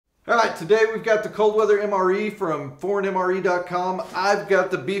All right, today we've got the cold weather MRE from foreignmre.com. I've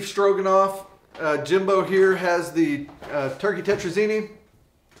got the beef stroganoff. Jimbo here has the turkey Tetrazini.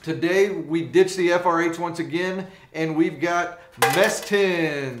 Today we ditched the FRH once again, and we've got mess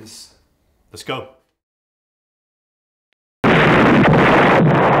tins. Let's go.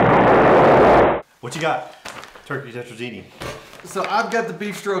 What you got? Turkey Tetrazini. So I've got the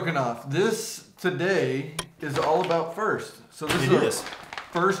beef stroganoff. This today is all about first. So this is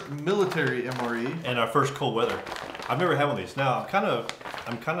first military MRE and our first cold weather. I've never had one of these. Now I'm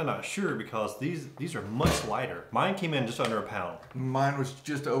kind of not sure because these are much lighter. Mine came in just under a pound. Mine was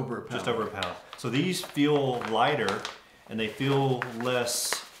just over a pound. Just over a pound. So these feel lighter and they feel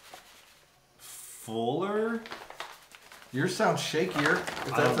less fuller. Yours sounds shakier,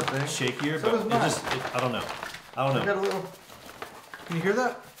 if that's a thing. Shakier, so but I don't know. I don't know. Got a little. Can you hear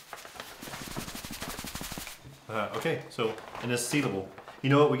that? Okay, so and it's sealable. You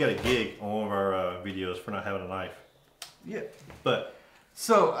know what? We got a gig on one of our videos for not having a knife. Yeah. But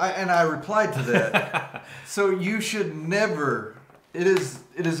so I replied to that. So you should never. It is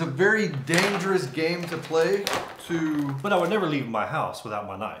a very dangerous game to play. But I would never leave my house without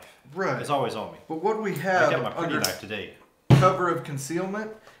my knife. Right. It's always on me. But what we have I got my pretty under knife today. Cover of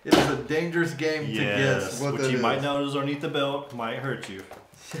concealment, it is a dangerous game to guess what you might notice underneath the belt might hurt you.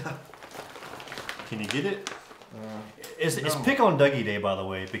 Yeah. Can you get it? It's pick on Dougie day, by the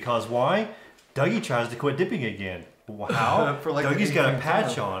way, because why? Dougie tries to quit dipping again. Wow. Like Dougie's got a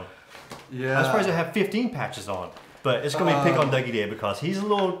patch on. Yeah. I'm surprised I have 15 patches on. But it's gonna be pick on Dougie day because he's a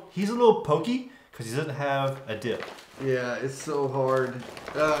little pokey because he doesn't have a dip. Yeah, it's so hard.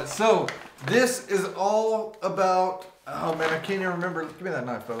 So this is all about. Oh man, I can't even remember. Give me that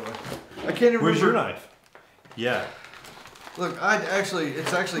knife, by the way. I can't even remember. Where's your knife? Yeah. Look,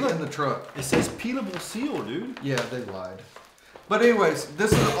 it's actually in the truck. It says peelable seal, dude. Yeah, they lied. But anyways,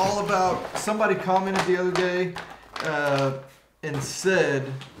 this is all about, somebody commented the other day and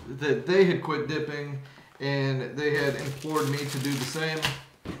said that they had quit dipping and they had implored me to do the same.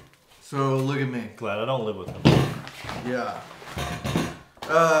 So look at me. Glad I don't live with them. Yeah.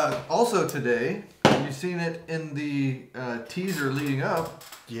 Also today, you've seen it in the teaser leading up.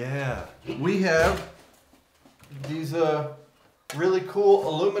 Yeah. We have these really cool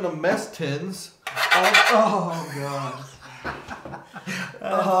aluminum mess tins. Oh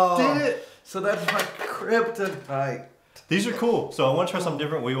god. Did it. So that's my kryptonite. These are cool. So I want to try something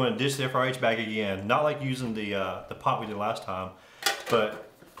different. We want to ditch the FRH bag again. Not like using the pot we did last time, but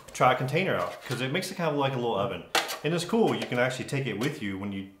try a container out because it makes it kind of like a little oven. And it's cool. You can actually take it with you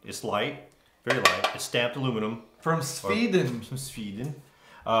when it's light, very light. It's stamped aluminum. From Sweden. From Sweden.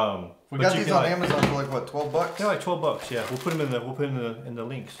 We got these on Amazon for like what, 12 bucks? Yeah, like 12 bucks. Yeah, we'll put them in the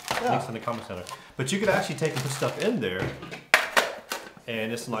links. Yeah. Links in the comment center. But you could actually take and put stuff in there,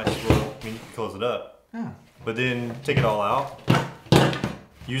 and it's a nice little. I mean, you can close it up. Yeah. But then take it all out.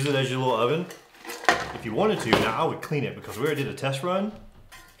 Use it as your little oven, if you wanted to. Now I would clean it because we already did a test run,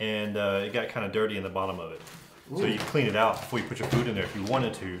 and it got kind of dirty in the bottom of it. Ooh. So you clean it out before you put your food in there if you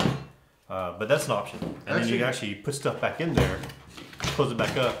wanted to. But that's an option. And then you can actually put stuff back in there. Close it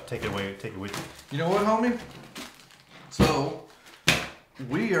back up, take it with you. You know what, homie? So,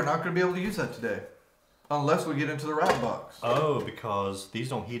 we are not going to be able to use that today. Unless we get into the wrap box. Oh, because these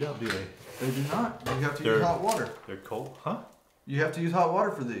don't heat up, do they? They do not. You have to use hot water. They're cold? Huh? You have to use hot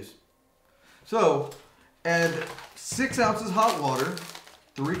water for these. So, add 6 ounces hot water,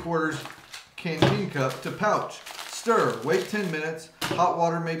 3/4 canteen cup to pouch. Stir, wait 10 minutes. Hot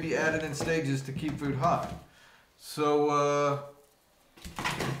water may be added in stages to keep food hot. So,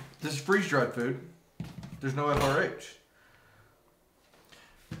 this is freeze-dried food. There's no FRH.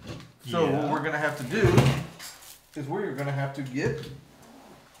 So what we're going to have to do is we're going to have to get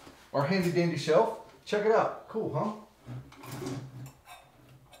our handy-dandy shelf. Check it out. Cool, huh?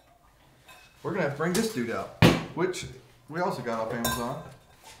 We're going to have to bring this dude out, which we also got off Amazon.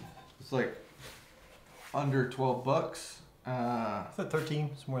 It's like under 12 bucks. Is that 13,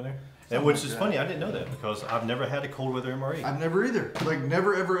 somewhere there? And which is funny, I didn't know that because I've never had a cold weather MRE. I've never either. Like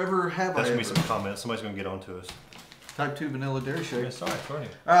never, ever have. That's gonna be some comments. Somebody's gonna get on to us. Type 2 vanilla dairy shake. Yeah, sorry.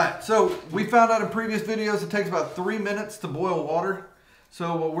 Alright, so we found out in previous videos it takes about 3 minutes to boil water.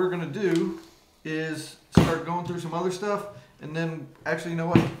 So what we're gonna do is start going through some other stuff, and then actually, you know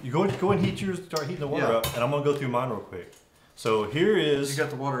what? You go and heat yours, start heating the water up, and I'm gonna go through mine real quick. So here is. You got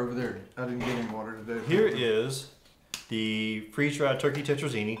the water over there. I didn't get any water today. Here is the freeze-dried turkey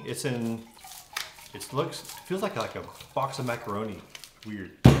Tetrazini. It's in. It feels like a box of macaroni.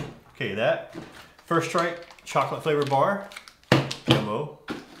 Weird. Okay, that First Strike chocolate flavor bar. Yummo.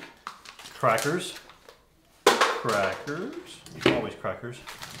 Crackers. Always crackers.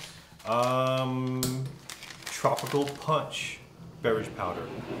 Tropical Punch beverage powder.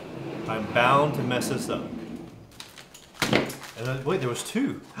 I'm bound to mess this up. And then, wait, there was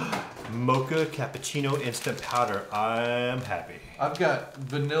two. Mocha Cappuccino Instant Powder. I'm happy. I've got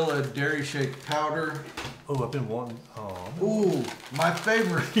vanilla dairy shake powder. Oh, I've been wanting. Oh. Ooh, my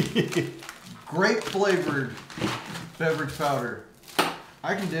favorite. Grape flavored beverage powder.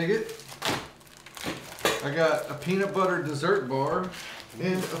 I can dig it. I got a peanut butter dessert bar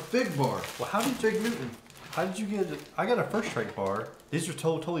and a fig bar. Well, how did Fig Newton? How did you get it? I got a First Strike bar. These are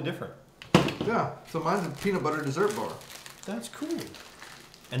totally different. Yeah, so mine's a peanut butter dessert bar. That's cool.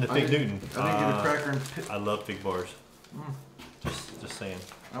 And the Fig Newton. I didn't get a cracker and I love fig bars. Just saying.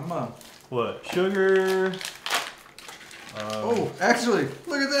 I'm What? Sugar. oh, actually,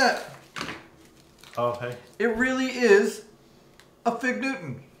 look at that. Oh, hey. It really is a Fig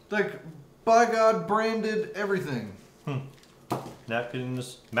Newton. Like, by God, branded everything.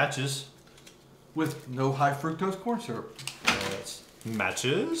 Napkins. Matches. With no high fructose corn syrup.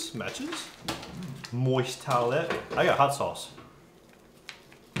 Matches. Moist towelette. I got hot sauce.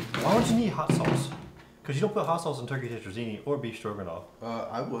 Why would you need hot sauce? Because you don't put hot sauce in turkey Tetrazini or beef stroganoff.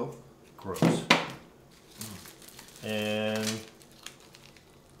 I will. Gross. And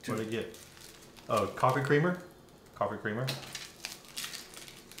what did I get? Oh, coffee creamer. Coffee.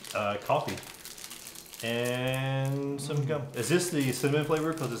 And some gum. Is this the cinnamon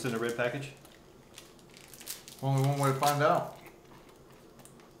flavor because it's in a red package? Only one way to find out.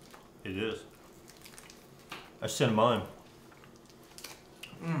 It is. I sent mine.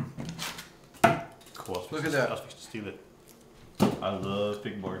 Cool. Look at that. I was supposed to steal it. I love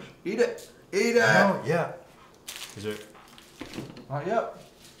fig bars. Eat it. Eat it. Oh, yeah. Is it? Yep.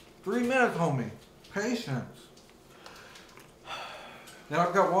 3 minutes, homie. Patience. Now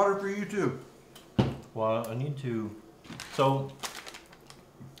I've got water for you too. Well, I need to. So,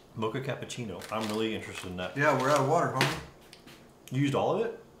 mocha cappuccino. I'm really interested in that. Yeah, we're out of water, homie. You used all of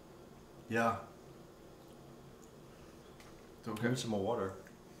it? Yeah. It's okay. Give me some more water.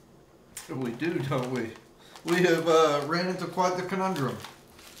 We do, don't we? We have ran into quite the conundrum.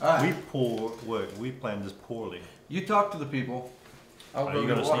 We planned this poorly. You talk to the people. Are you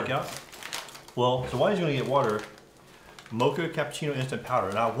gonna sneak out? Well, so while he's gonna get water, mocha cappuccino instant powder,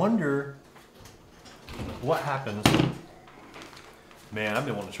 and I wonder what happens. Man, I've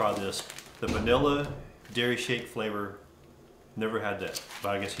been wanting to try this. The vanilla dairy shake flavor. Never had that,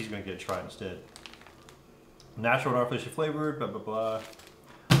 but I guess he's gonna get a try instead. Natural and artificial flavored, blah blah blah.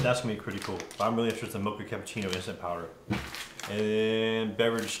 That's gonna be pretty cool. But I'm really interested in mocha cappuccino instant powder. And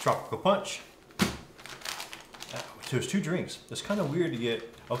beverage tropical punch. So there's 2 drinks. It's kind of weird to get.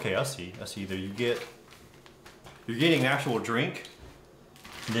 Okay, I see. Either you're getting an actual drink,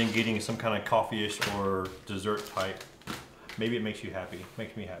 and then getting some kind of coffee-ish or dessert type. Maybe it makes you happy.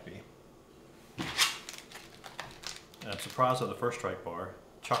 Makes me happy. And I'm surprised at the First Strike bar,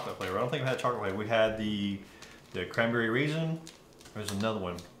 chocolate flavor. I don't think we had chocolate flavor. We had the cranberry raisin. There's another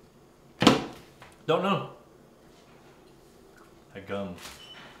one. Don't know. That gum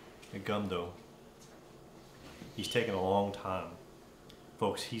though. He's taking a long time.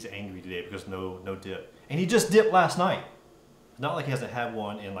 Folks, he's angry today because no dip. And he just dipped last night. Not like he hasn't had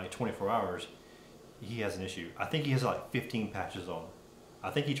one in like 24 hours. He has an issue. I think he has like 15 patches on.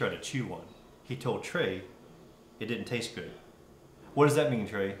 I think he tried to chew one. He told Trey it didn't taste good. What does that mean,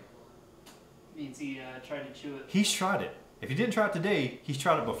 Trey? Means he tried to chew it. He's tried it. If he didn't try it today, he's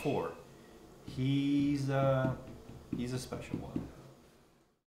tried it before. He's a special one.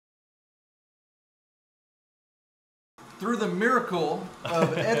 Through the miracle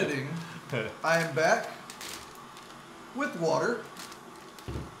of editing, I am back with water.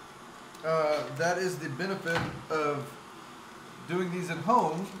 That is the benefit of doing these at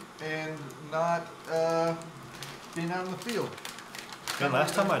home and not being out in the field. Man,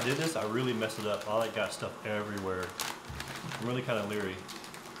 last time I did this, I really messed it up. I got stuff everywhere. I'm really kind of leery.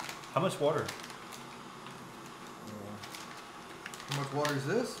 How much water? How much water is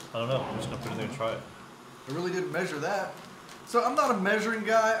this? I don't know. I'm just gonna put it in there and try it. I really didn't measure that. So I'm not a measuring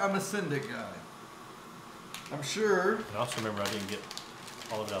guy, I'm a syndic guy. I'm sure. And I also remember I didn't get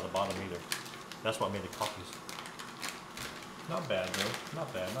all of it out of the bottom either. That's what made the coffees. Not bad though.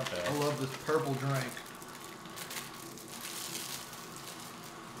 Not bad. I love this purple drink.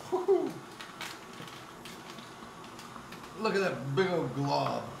 Woo-hoo. Look at that big old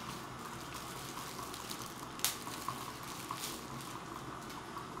glob.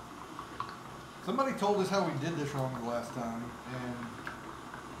 Somebody told us how we did this wrong the last time, and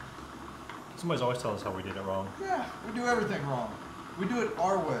somebody's always telling us how we did it wrong. yeah, we do everything wrong. We do it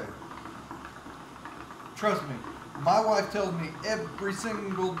our way. Trust me, My wife tells me every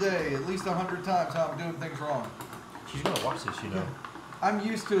single day, at least 100 times, how I'm doing things wrong. She's gonna watch this, you know. I'm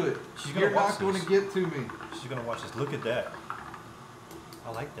used to it. She's gonna You're watch not going to get to me. She's gonna watch this. Look at that.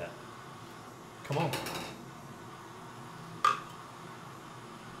 I like that. Come on.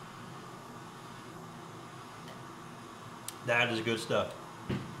 That is good stuff.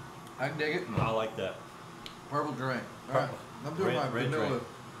 I can dig it. I like that. Purple drain. All right. I'm doing my red vanilla drain.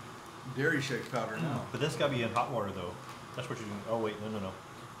 dairy shake powder now. But that's gotta be in hot water though. That's what you're doing. Oh wait, no.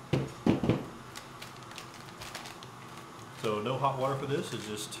 So no hot water for this. It's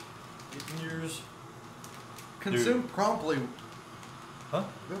just getting yours. Consume promptly. Huh?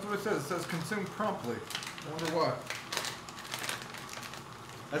 That's what it says. It says consume promptly. I wonder why.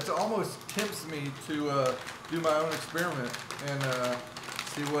 That almost tempts me to do my own experiment and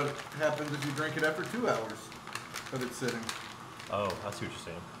see what happens if you drink it after 2 hours of it sitting. Oh, I see what you're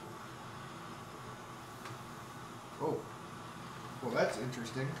saying. Oh. Well, that's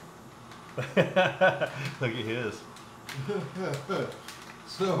interesting. Look at his.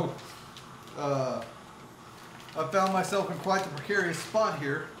 So, I found myself in quite the precarious spot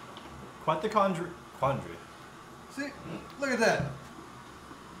here. Quite the quandary. See, look at that.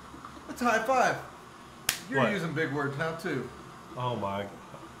 That's a high five. You're What? using big words now too. Oh my.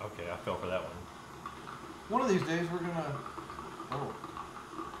 Okay, I fell for that one. One of these days we're gonna. Oh.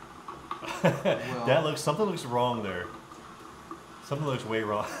 Well. Something looks wrong there. Something looks way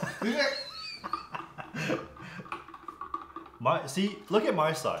wrong. Look at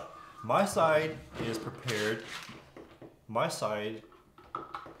my side. My side is prepared. My side's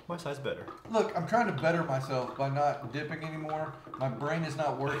better. Look, I'm trying to better myself by not dipping anymore. My brain is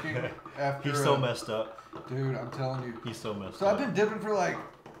not working after. He's so messed up. Dude, I'm telling you. He's so messed So up. I've been dipping for like,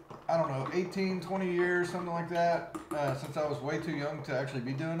 I don't know, 18, 20 years, something like that, since I was way too young to actually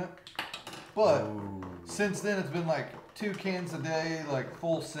be doing it. But since then, it's been like 2 cans a day, like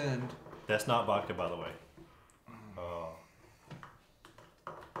full send. That's not vodka, by the way.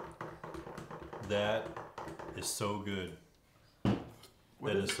 That is so good.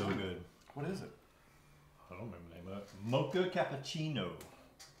 That is so good. What is it? I don't remember the name of it. Mocha cappuccino.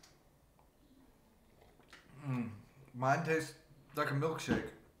 Mine tastes like a milkshake.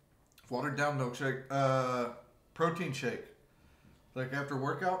 Watered down milkshake. Protein shake. Like after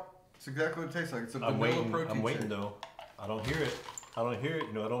workout, it's exactly what it tastes like. It's a vanilla protein shake. I'm waiting though. I don't hear it. I don't hear it.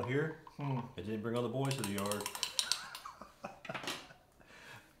 You know what I don't hear? It didn't bring all the boys to the yard.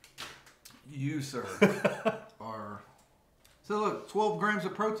 You, sir, are... So look, 12 grams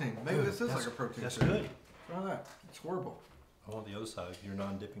of protein. Maybe this is like a protein That's shake. good. Try that. It's horrible. I want the other side, your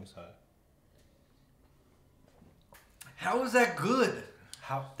non-dipping side. How is that good?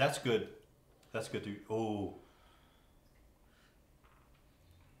 How? That's good. That's good, dude. Oh.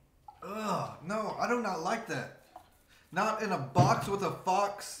 Ugh, no, I do not like that. Not in a box with a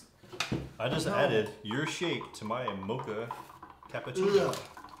fox. I just added your shake to my mocha cappuccino. Ugh.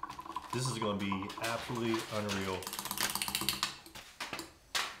 This is going to be absolutely unreal.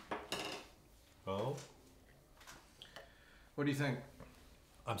 Oh. What do you think?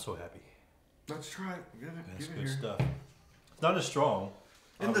 I'm so happy. Let's try it. Give it, That's give good it here. stuff. It's not as strong.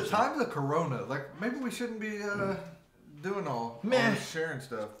 In obviously. the times of Corona, like maybe we shouldn't be doing all this sharing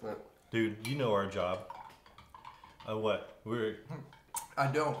stuff, but Dude, you know our job. What? I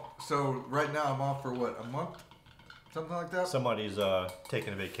don't. So right now I'm off for what, a month? Something like that? Somebody's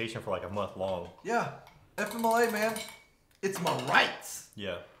taking a vacation for like a month long. Yeah. FMLA, man. It's my rights.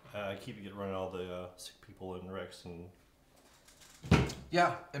 Yeah. I keep getting running all the sick people and wrecks and...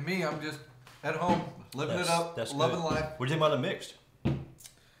 Yeah, and me, I'm just at home, living it up, loving life. What do you think about the mixed?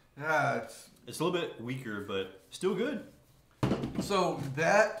 Yeah, It's a little bit weaker, but still good. so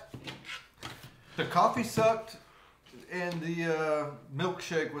that, the coffee sucked, and the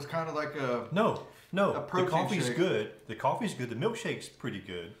milkshake was kind of like a... No. A protein the coffee's shake. good. The coffee's good. The milkshake's pretty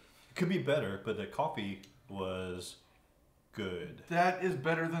good. It could be better, but the coffee was good. That is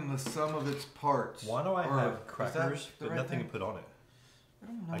better than the sum of its parts. Why do I Or, have is crackers that the but right nothing thing? to put on it? I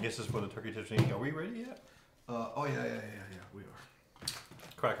don't know. I guess it's for the turkey Tetrazini. Are we ready yet? Oh, yeah, we are.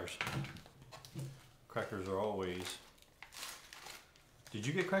 Crackers. Crackers are always... Did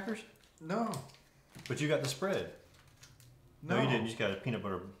you get crackers? No. But you got the spread. No, you didn't. You just got a peanut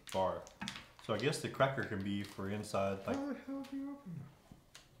butter bar. So I guess the cracker can be for inside. Like, How the hell do you open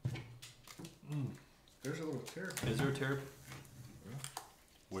that? There's a little tear. is there a tear? Yeah.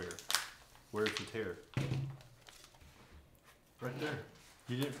 Where? Where's the tear? Right there.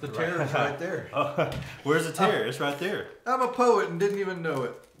 You didn't. The tear is right there. Where's the tear? It's right there. I'm a poet and didn't even know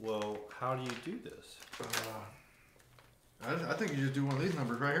it. Well, how do you do this? I think you just do one of these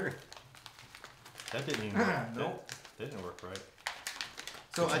numbers right here. That didn't even Nope. That didn't work right.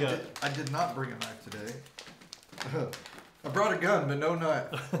 So I did not bring a knife today. I brought a gun, but no knife.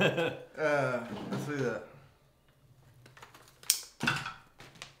 Let's do that.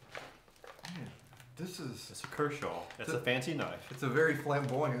 Man, It's a Kershaw. It's a fancy knife. It's a very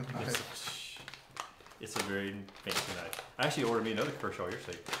flamboyant knife. It's a very fancy knife. I actually ordered me another Kershaw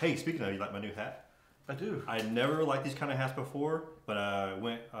yesterday. Hey, speaking of, you like my new hat? I do. I never liked these kind of hats before, but I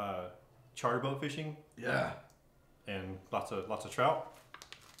went charter boat fishing. Yeah. And lots of trout.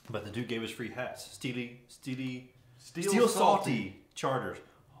 But the dude gave us free hats. Steel salty charters.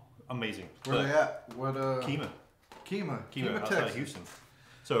 Amazing. Where they at? What Kemah, Texas. outside of Houston.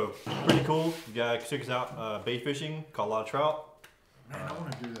 So pretty cool. The guy took us out bait fishing, caught a lot of trout. Man, I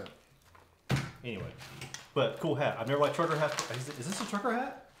want to do that. Anyway, but cool hat. I've never liked trucker hats. Is this a trucker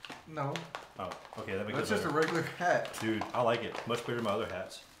hat? No. Oh, okay. That makes That's it just better. a regular hat. Dude, I like it. Much better than my other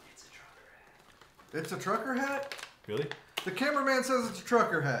hats. It's a trucker hat. It's a trucker hat? Really? The cameraman says it's a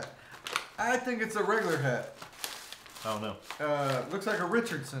trucker hat. I think it's a regular hat. I don't know. Looks like a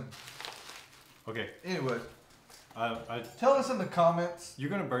Richardson. Okay. Anyways. I Tell us in the comments. You're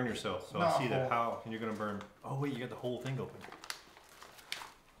gonna burn yourself, so I see that. How? And you're gonna burn. Oh wait, you got the whole thing open.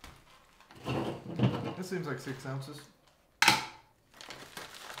 This seems like 6 ounces.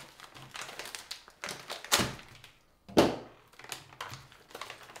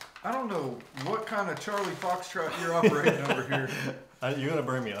 I don't know what kind of Charlie Foxtrot you're operating over here. You're gonna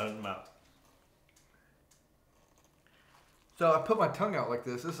burn me. I'm out. So I put my tongue out like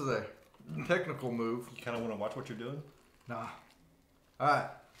this. This is a technical move. You kind of want to watch what you're doing? Nah. All right.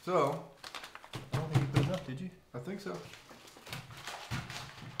 So I don't think you put enough, did you? I think so.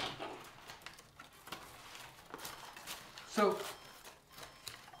 So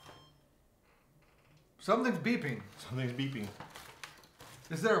something's beeping. Something's beeping.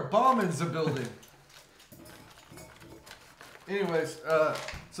 Is there a bomb in the building? Anyways,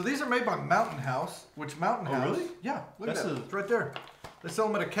 so these are made by Mountain House, which Mountain House... Oh, really? Yeah, look That's at that. It's right there. They sell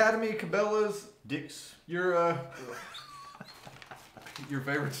them at Academy, Cabela's, Dick's. your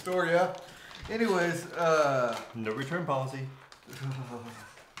favorite store, yeah? Anyways, No return policy.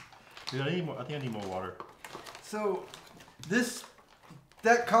 Dude, I think I need more water. So,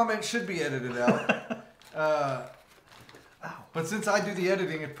 that comment should be edited out. But since I do the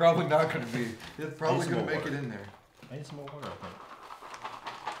editing, it's probably not going to be. It's probably going to make it in there. I need some more water, I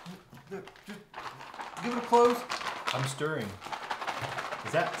think. Just give it a close. I'm stirring.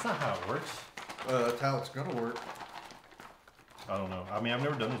 That's not how it works. That's how it's going to work. I don't know. I mean, I've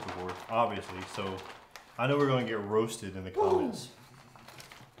never done this before, obviously, so I know we're going to get roasted in the comments.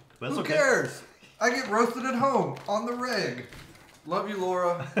 But that's Who okay. cares? I get roasted at home on the reg. Love you,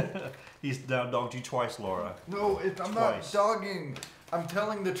 Laura. He's down dogged you twice, Laura. No, I'm not dogging. I'm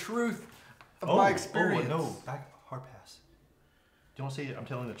telling the truth of my experience. Oh, no. Hard pass. Don't say I'm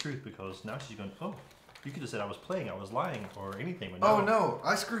telling the truth because now she's going, oh, you could have said I was playing, I was lying, or anything. But no. Oh, no.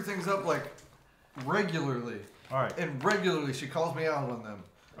 I screw things up like regularly. All right. And regularly she calls me out on them.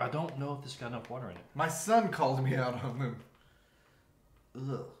 I don't know if this got enough water in it. My son calls me out on them.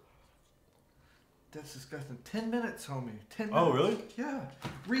 Ugh. That's disgusting. 10 minutes, homie. 10 minutes. Oh, really? Yeah.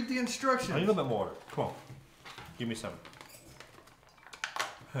 Read the instructions. I need a little bit more water. Come on. Give me some.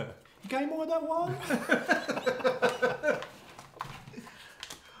 You got any more of that water?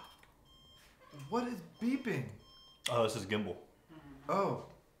 What is beeping? Oh, this is gimbal. Oh.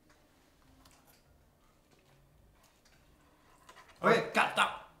 Okay, got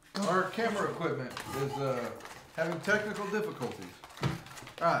that. Our camera equipment is having technical difficulties.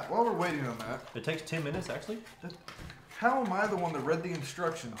 Alright, while we're waiting on that, It takes 10 minutes, actually? how am I the one that read the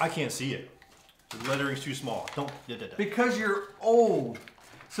instructions? I can't see it. The lettering's too small. Don't. Because you're old.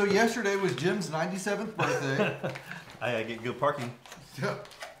 So yesterday was Jim's 97th birthday. I get good parking. Yep.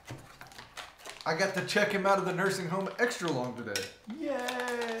 I got to check him out of the nursing home extra long today.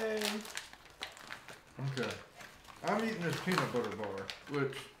 Yay! Okay. I'm eating this peanut butter bar,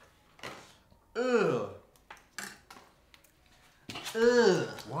 which... Ugh. Ugh.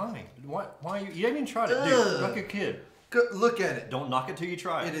 Why? Why you haven't even tried it, dude. Ugh. Like a kid. Look at it. Don't knock it till you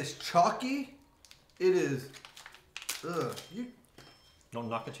try It it. is chalky. It is... Ugh. Don't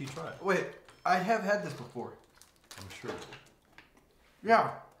knock it till you try it. Wait, I have had this before. I'm sure.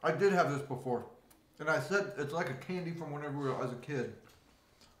 Yeah, I did have this before. And I said it's like a candy from whenever I was a kid.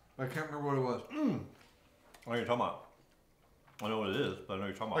 I can't remember what it was. I know what you're talking about. I know what it is, but I know what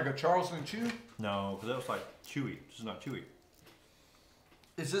you're talking about. Like a Charleston Chew? No, because that was like chewy. This is not chewy.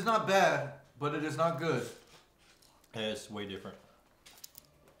 This is not bad, but it is not good. And it's way different.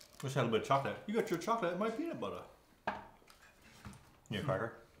 Wish I had a bit of chocolate. You got your chocolate in my peanut butter. Need a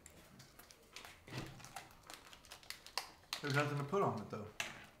cracker? There's nothing to put on it though.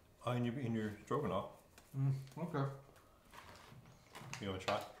 Oh, in your stroganoff. Okay. You want to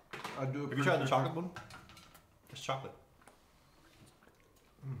try? I do. Have you tried the chocolate one? It's chocolate.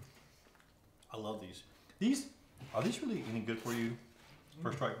 I love these. Are these really any good for you?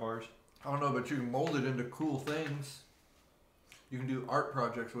 First Strike bars? I don't know, but you can mold it into cool things. You can do art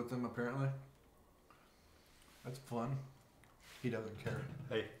projects with them, apparently. That's fun. He doesn't care.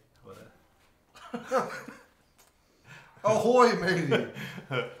 Hey, what? Ahoy, matey!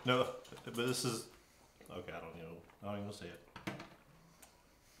 No, but this is okay. I don't even say it.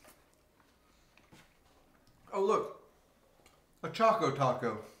 Oh look, a Choco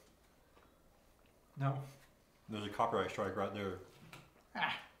Taco. No. There's a copyright strike right there.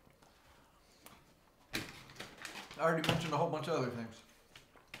 I already mentioned a whole bunch of other things.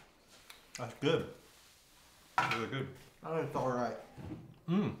 That's good. Really good. I think it's all right.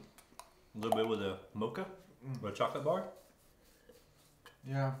 A little bit with a mocha, with a chocolate bar.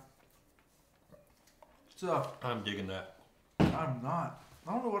 Yeah. So I'm digging that. I'm not.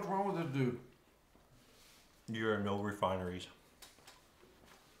 I don't know what's wrong with this dude. You're no refineries.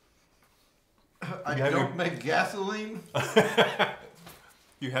 I don't make gasoline.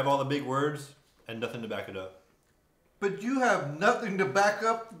 You have all the big words and nothing to back it up. But you have nothing to back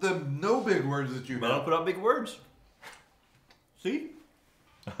up the no big words that you But I don't have. put out big words. See?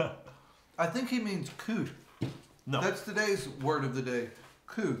 I think he means couth. No. That's today's word of the day.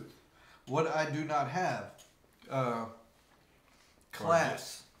 Couth. What I do not have.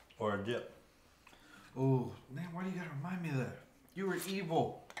 Class. Or a dip. Oh, man, why do you gotta remind me of that? You were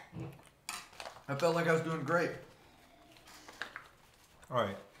evil. I felt like I was doing great. All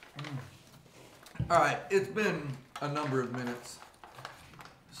right. All right, it's been a number of minutes.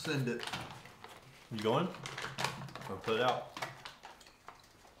 Send it. You going? Or put it out?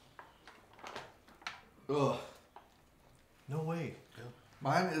 Ugh. No way.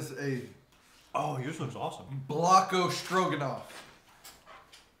 Mine is a Oh, yours looks awesome. Blocko Stroganoff.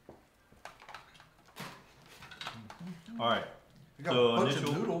 All right. I got So a bunch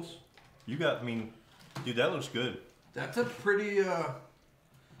initial- of noodles. You got, dude, that looks good. That's a pretty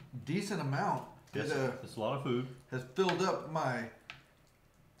decent amount. Yes, It it's a lot of food. has filled up my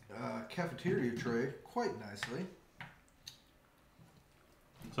cafeteria tray quite nicely.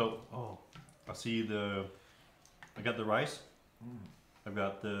 So, I see I got the rice. I've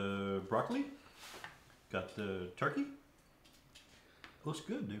got the broccoli. Got the turkey. Looks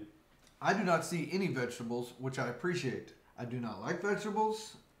good, dude. I do not see any vegetables, which I appreciate. I do not like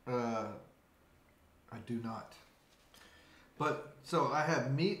vegetables. I do not. But, so I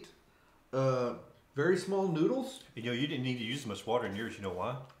have meat, very small noodles. You know, you didn't need to use as much water in yours. You know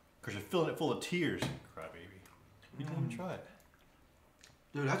why? Because you're filling it full of tears. Crybaby. You didn't even try it.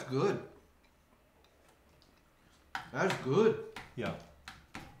 Dude, that's good. That's good. Yeah.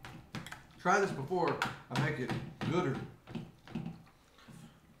 Try this before I make it gooder.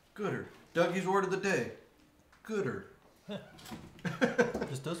 Gooder. Dougie's word of the day. Gooder.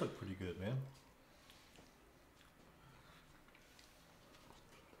 This does look pretty good, man.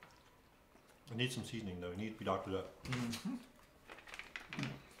 It needs some seasoning, though. It needs to be doctored up.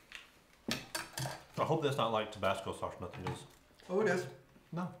 I hope that's not like Tabasco sauce. Nothing is. Oh, it is.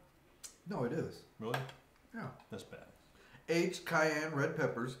 No. No, it is. Really? Yeah. That's bad. Aged cayenne, red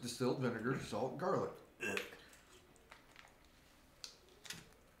peppers, distilled vinegar, salt, garlic. Ugh.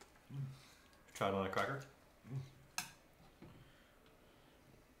 Try it on a cracker.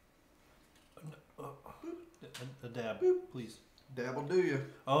 A dab, please. Dabble do you?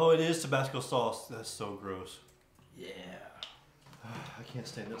 Oh, it is Tabasco sauce. That's so gross. Yeah. I can't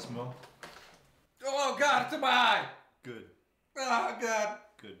stand that smell. Oh, God, it's in my eye. Good. Oh, God.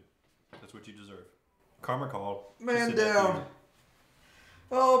 Good. That's what you deserve. Karma called. Man She said that down.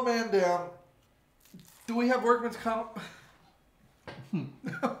 Oh, man down. Do we have workman's comp?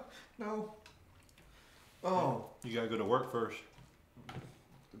 No. Oh, to you. You gotta go to work first.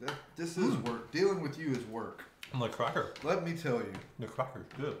 this is work. Dealing with you is work. I'm like cracker. Let me tell you. The cracker's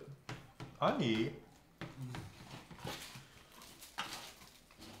good. I need.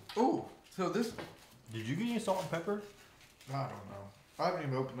 Oh, so this, Did you get any salt and pepper? I don't know. I haven't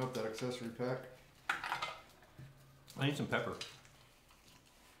even opened up that accessory pack. I need some pepper.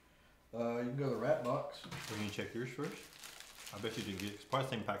 You can go to the rat box. We're gonna check yours first. I bet you didn't get it. It's probably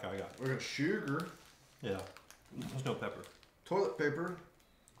the same pack I got. We got sugar, Yeah. There's no pepper. toilet paper.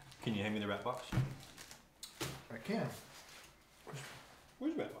 Can you hand me the rat box? I can.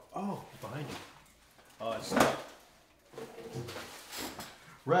 Where's the rat box? Oh, behind you. Oh, it's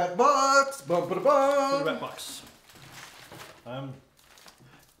Rat box. Bum ba the bum. rat box. I'm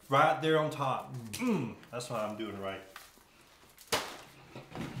right there on top. That's why I'm doing right.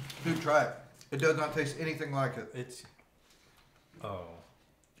 Dude, try it. It does not taste anything like it. It's. Oh.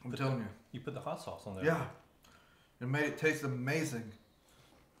 I'm telling you. You put the hot sauce on there. Yeah. It made it taste amazing.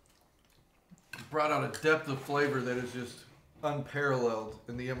 It brought out a depth of flavor that is just unparalleled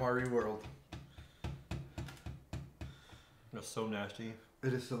in the MRE world. That's so nasty.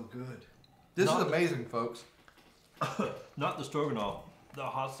 It is so good. This is amazing, folks. Not the stroganoff, the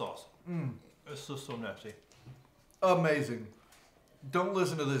hot sauce. It's so nasty. Amazing. Don't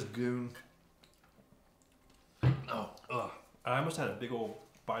listen to this goon. Oh, I almost had a big old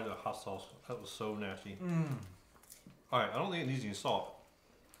bite of the hot sauce. That was so nasty. All right, I don't think it needs any salt,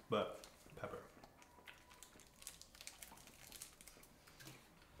 but pepper.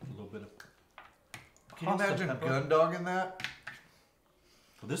 A little bit of. Can you imagine gun dogging that?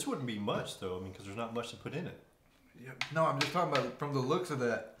 Well, this wouldn't be much though, I mean, because there's not much to put in it. Yeah. No, I'm just talking about from the looks of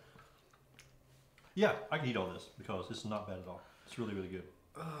that. Yeah, I can eat all this because this is not bad at all. It's really, really good.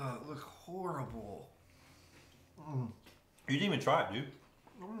 It looks horrible. You didn't even try it, dude.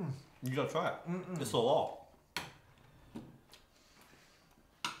 You gotta try it. It's the law.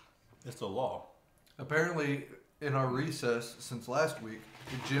 It's the law. Apparently, in our recess since last week,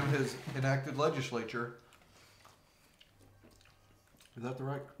 Jim has enacted legislature. Is that the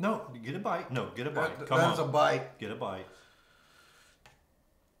right? No, get a bite. No, get a bite. That, Come on. That's a bite. Get a bite.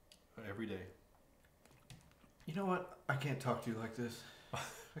 Every day. You know what? I can't talk to you like this. I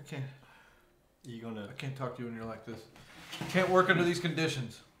can't. I can't talk to you when you're like this. Can't work under these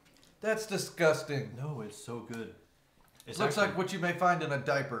conditions. That's disgusting. No, it's so good. It looks like what you may find in a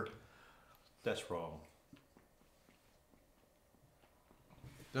diaper. That's wrong.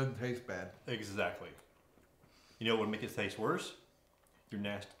 Doesn't taste bad. Exactly. You know what would make it taste worse? Your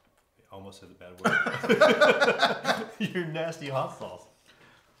nasty. I almost said a bad word. Your nasty hot sauce.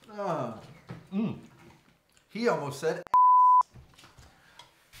 He almost said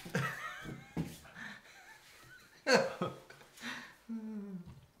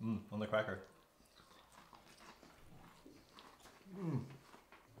On the cracker.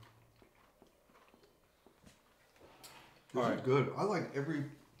 This is good. I like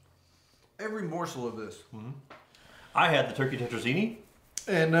every morsel of this. I had the turkey Tetrazini.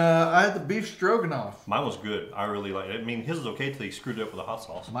 And I had the beef stroganoff. Mine was good. I really liked it. I mean, his was okay till he screwed it up with the hot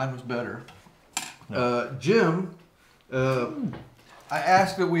sauce. Mine was better. No. Jim, I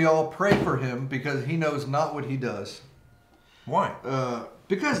asked that we all pray for him because he knows not what he does. Why?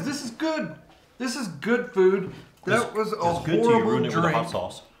 Because this is good. This is good food. That was a horrible good till you ruined it drink. with the hot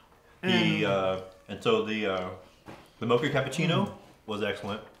sauce. And so the mocha cappuccino was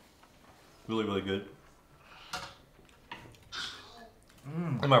excellent. Really, really good.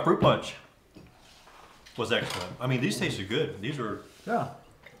 And my fruit punch was excellent. I mean, these tasted good. These were... Yeah.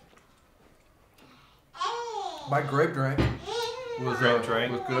 My grape drink was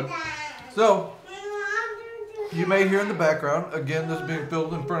good. So, you may hear in the background, again, this is being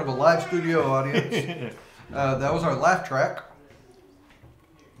filmed in front of a live studio audience. That was our laugh track.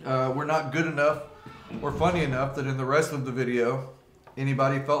 We're not good enough or funny enough that in the rest of the video,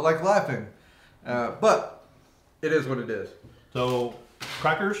 anybody felt like laughing. But, it is what it is. So,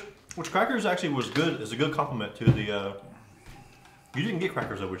 crackers, which crackers actually was good, is a good compliment to the... You didn't get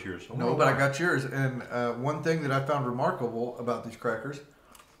crackers over yours. No, but I got yours. And one thing that I found remarkable about these crackers,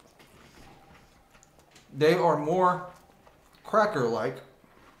 they are more cracker-like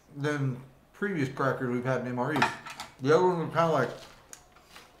than previous crackers we've had in MRE. The other ones were kind of like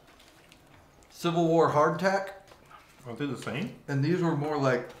Civil War hardtack. Aren't they the same? And these were more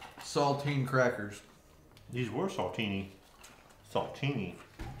like saltine crackers. These were saltini. Saltini.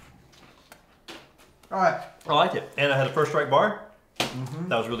 All right. I liked it. And I had a First Strike bar.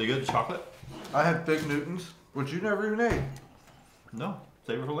 That was really good. The chocolate. I had Fig Newtons, which you never even ate. No.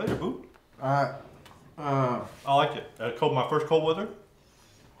 Save it for later, boo. All right. I liked it. My first cold weather.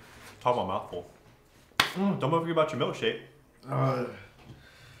 Talk my mouth full. Don't forget about your milkshake.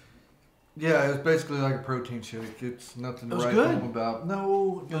 Yeah, it was basically like a protein shake. It's nothing to write home about.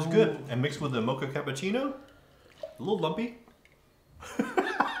 No, it was good. And mixed with the mocha cappuccino, a little lumpy.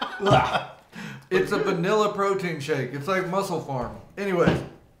 It's a vanilla protein shake. It's like Muscle Farm. Anyways,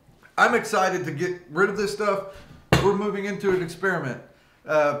 I'm excited to get rid of this stuff. We're moving into an experiment.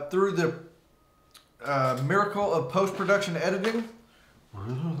 Through the miracle of post-production editing.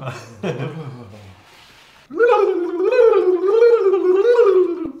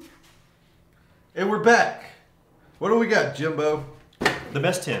 And we're back. What do we got, Jimbo? The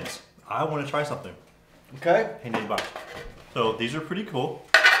mess tins. I want to try something. Okay. Hey, name box. So these are pretty cool.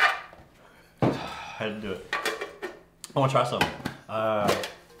 Had to do it. I want to try something.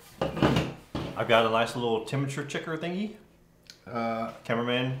 I've got a nice little temperature checker thingy.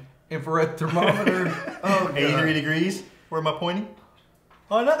 Cameraman. Infrared thermometer. Oh, God. 83 degrees. Where am I pointing?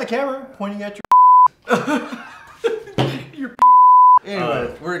 Oh, not the camera. Pointing at your.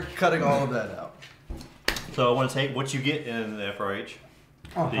 Anyway, we're cutting all of that out. So I want to take what you get in the FRH,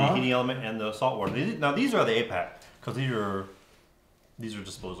 the heating element, and the salt water. Now these are the 8-pack because these are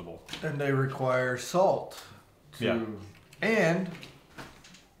disposable. And they require salt. And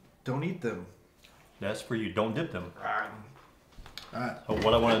don't eat them. That's for you. Don't dip them. Alright. So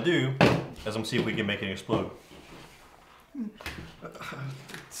what I want to do is I'm going to see if we can make it explode.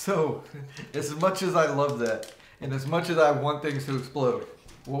 So, as much as I love that, and as much as I want things to explode,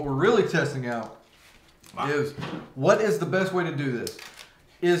 what we're really testing out is what is the best way to do this?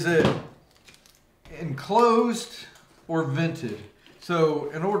 Is it enclosed or vented? So,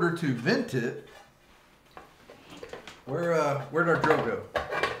 in order to vent it, where'd our drill go?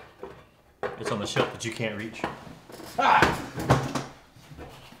 It's on the shelf that you can't reach.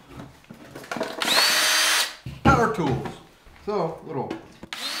 Power tools. So, little.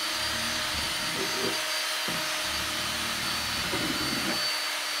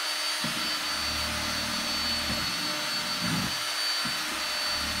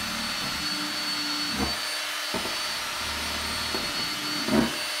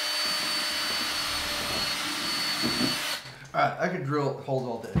 Alright, I could drill holes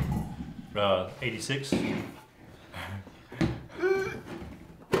all day. 86. We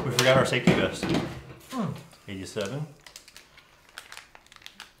forgot our safety vest. 87.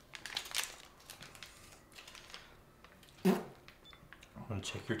 I'm going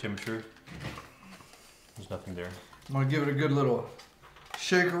to check your temperature. There's nothing there. I'm going to give it a good little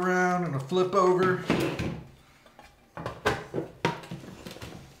shake around and a flip over.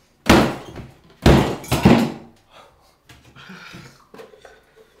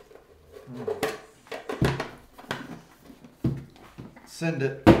 Send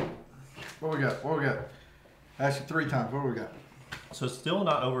it. What we got? What we got? Ask you 3 times. What do we got? So it's still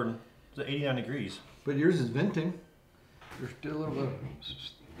not over 89 degrees. But yours is venting. There's still a little bit.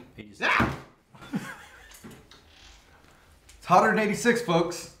 86. Ah! It's hotter than 86,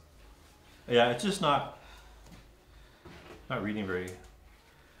 folks. Yeah, it's just not reading very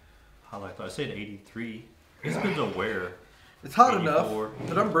high like that. I said 83. It depends on where. It's hot 84. enough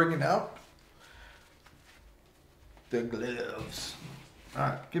that I'm bringing out the gloves. All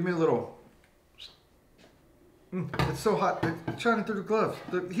right, give me a little. It's so hot. It's shining through the gloves.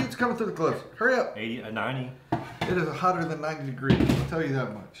 The heat's coming through the gloves. Hurry up. 90. It is hotter than 90 degrees. I'll tell you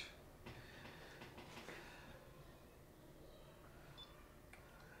that much.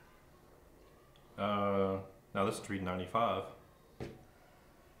 Now this is 395.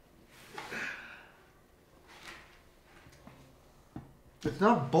 It's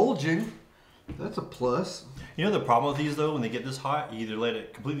not bulging. That's a plus. You know the problem with these though, when they get this hot, you either let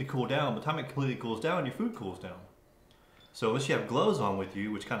it completely cool down. By the time it completely cools down, your food cools down. So unless you have gloves on with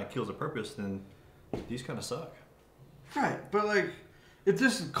you, which kind of kills the purpose, then these kind of suck. Right, but like, if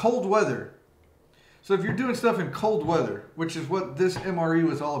this is cold weather, so if you're doing stuff in cold weather, which is what this MRE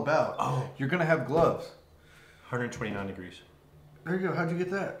was all about, you're gonna have gloves. 129 degrees. There you go. How'd you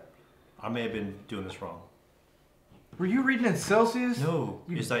get that? I may have been doing this wrong. Were you reading in Celsius? No,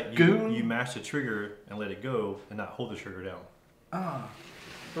 it's like you mash the trigger and let it go and not hold the trigger down.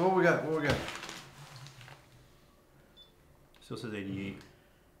 So what we got? What we got? Still says 88.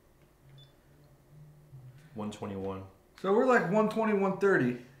 121. So we're like 120,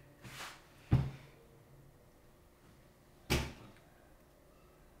 130.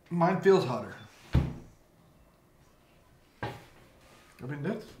 Mine feels hotter. I mean,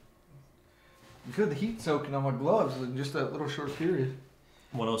 that's good. The heat soaking on my gloves in just that little short period.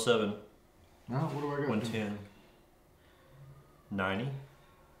 107. Now, what do I got? 110. 90.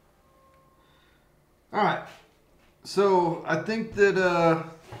 All right. So I think that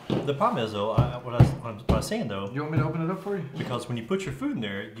the problem is though, what I was saying though. You want me to open it up for you? Because when you put your food in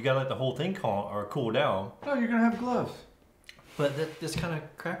there, you gotta let the whole thing cool down. No, you're gonna have gloves. But that's kind of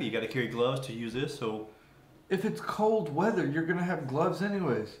crappy. You gotta carry gloves to use this. So if it's cold weather, you're gonna have gloves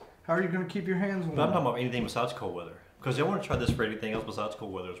anyways. How are you gonna keep your hands warm? But I'm talking about anything besides cold weather. Because I want to try this for anything else besides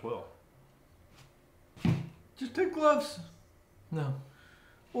cold weather as well. Just take gloves. No.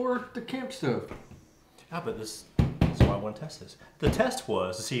 Or the camp stove. But that's why I want to test this. The test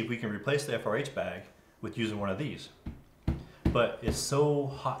was to see if we can replace the FRH bag with using one of these. But it's so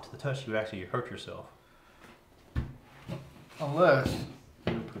hot to the touch, you actually hurt yourself. Unless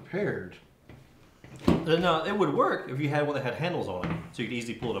you're prepared. No, it would work if you had one that had handles on it, so you could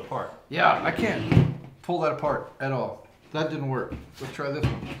easily pull it apart. Yeah, I can't pull that apart at all. That didn't work. Let's try this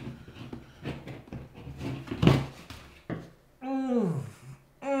one.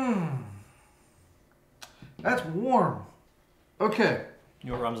 That's warm. Okay. You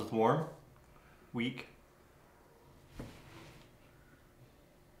know what rhymes with warm? Weak.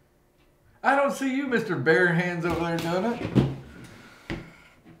 I don't see you, Mr. Bare Hands, over there doing it.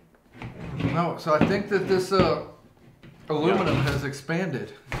 No, so I think that this aluminum has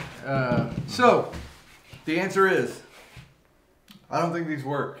expanded. So, the answer is, I don't think these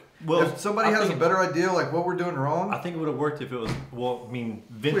work. Well, if somebody has a better idea, like what we're doing wrong. I think it would have worked if it was, well, I mean,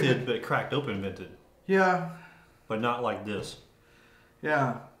 vented, but cracked open vented. Yeah. But not like this.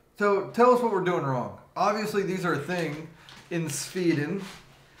 Yeah. So, tell us what we're doing wrong. Obviously, these are a thing in Sweden.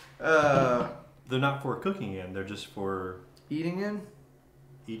 They're not for cooking in. They're just for eating in.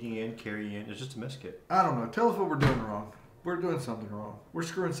 Eating in, carrying in. It's just a mess kit. I don't know. Tell us what we're doing wrong. We're doing something wrong. We're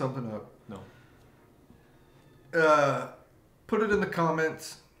screwing something up. No. Put it in the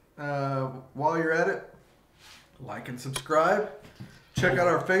comments. While you're at it, like and subscribe. Check out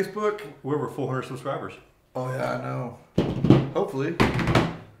our Facebook. We're over 400 subscribers. Oh yeah, I know. Hopefully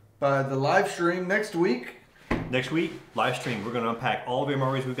by the live stream next week. Next week, live stream. We're going to unpack all the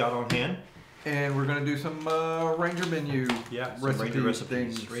MREs we've got on hand. And we're going to do some Ranger menu Ranger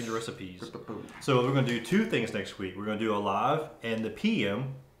recipes. So we're going to do two things next week. We're going to do a live and the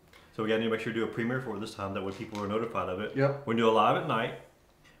PM. So we got to make sure to do a premiere for it this time. That way people are notified of it. Yep. We're going to do a live at night.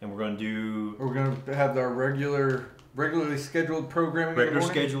 And we're going to do... We're going to have our regularly scheduled programming. Regular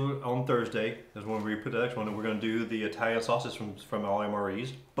schedule on Thursday is when we put the next one. And we're going to do the Italian sausage from all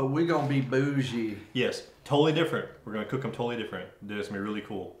MREs. But we're going to be bougie. Yes. Totally different. We're going to cook them totally different. It's going to be really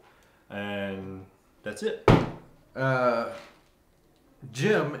cool. And that's it.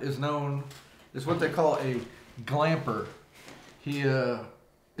 Jim is what they call a glamper. He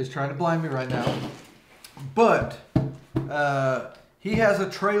is trying to blind me right now. But he has a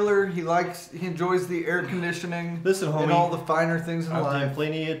trailer. He enjoys the air conditioning. Listen, homie, and all the finer things in life. I've had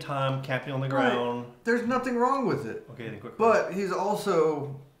plenty of time camping on the ground. Right. There's nothing wrong with it. Okay, then quick. But he's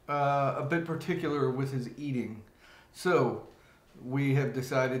also a bit particular with his eating. So we have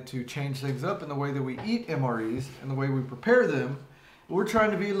decided to change things up in the way that we eat MREs and the way we prepare them. We're trying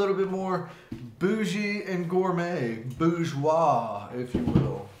to be a little bit more bougie and gourmet, bourgeois, if you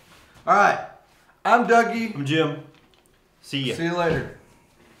will. All right, I'm Dougie. I'm Jim. See ya. See you later.